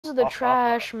This is the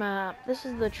trash map. This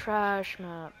is the trash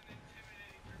map.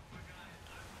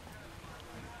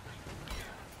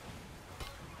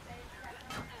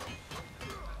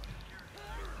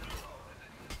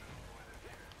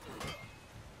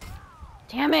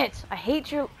 Damn it! I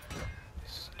hate your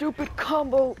stupid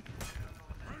combo.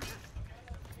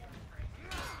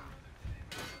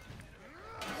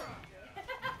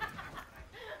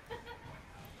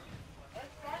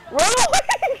 Run away!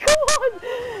 Come on!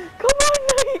 Come on,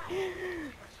 Knight!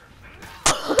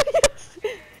 Oh, yes!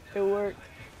 It worked.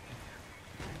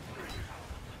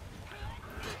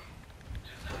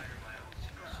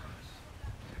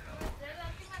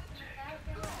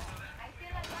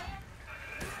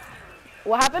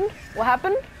 What happened? What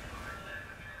happened?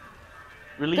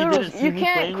 Really, Doodles, you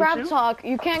can't crap talk.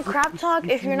 You can't crap talk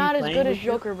if you're not as good as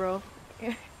Joker, bro.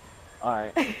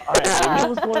 Alright. Alright, I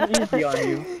was going easy on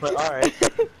you, but alright.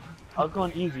 I was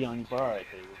going easy on you, but alright,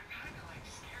 baby.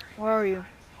 Where are you?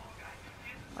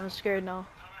 I'm scared now.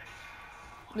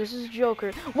 This is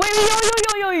Joker. Wait,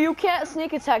 yo, you can't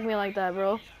sneak attack me like that,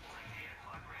 bro.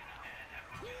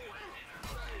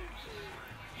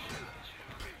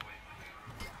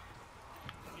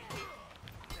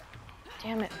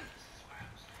 Damn it.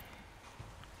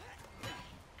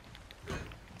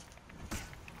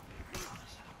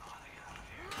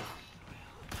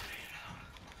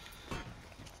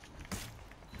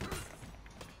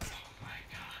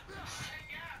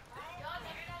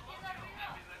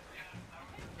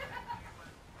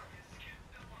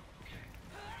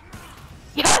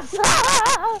 Yes!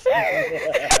 What's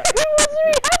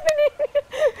happening?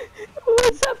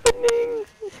 What's happening?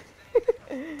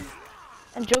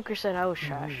 And Joker said I was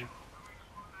trash.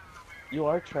 You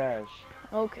are trash.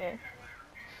 Okay.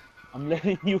 I'm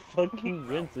letting you fucking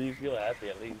win so you feel happy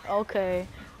at least. Okay.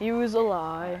 You was a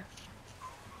lie.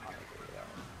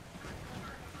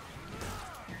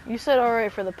 You said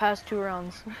alright for the past 2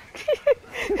 rounds.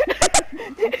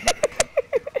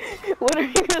 When are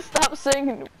you gonna stop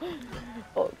saying?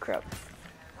 Oh crap.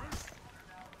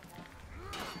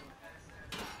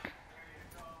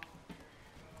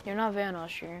 You're not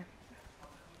Vanoss here.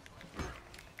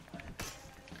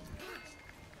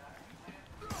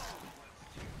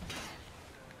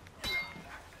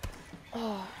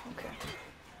 Oh, okay.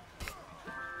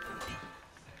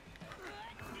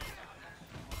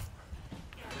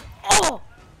 Oh!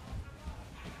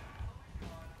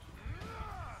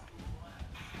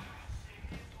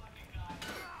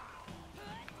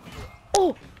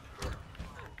 Oh!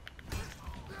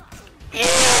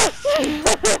 Yes!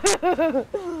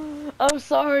 I'm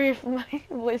sorry if my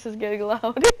voice is getting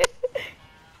loud.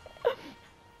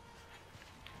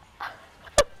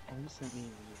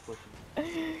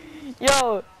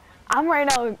 Yo, I'm right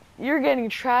now. You're getting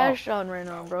trashed on right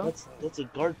now, bro. That's a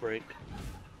guard break.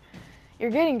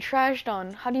 You're getting trashed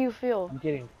on. How do you feel? I'm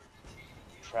getting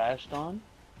trashed on?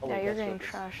 Oh, Yeah, wait, you're getting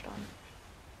trashed on.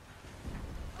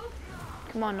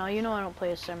 Come on now, you know I don't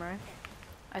play as samurai.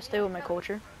 I stay with my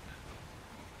culture.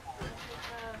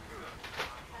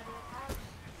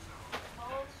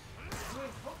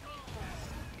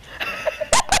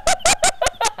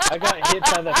 I got hit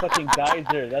by the fucking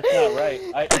geyser. That's not right.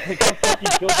 I got fucking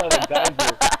killed by the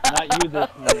geyser. Not you this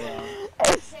time around. I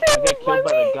got killed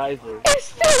by the geyser. It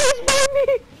still is by me!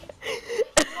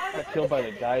 I got killed by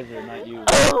the geyser, not you.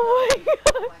 Oh my god!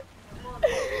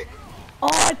 Oh,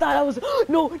 I thought I was.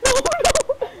 No, no, no!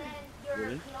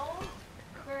 Really?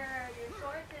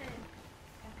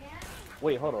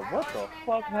 Wait, hold on. What the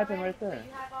fuck happened right there?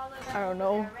 I don't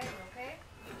know.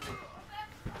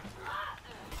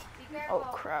 Oh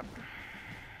crap.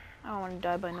 I don't want to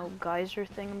die by no geyser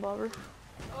thingamabobber.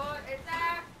 Oh, is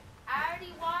that? I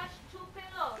already washed 2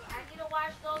 pillows. I need to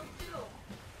wash those too.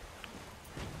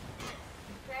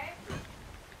 Okay?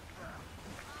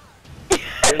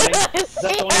 Really? Is that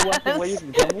the only one way you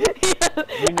can kill me? Yeah.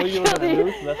 You knew you were gonna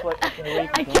lose, so that's why you can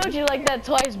I killed you like that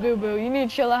twice, boo boo. You need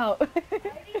to chill out.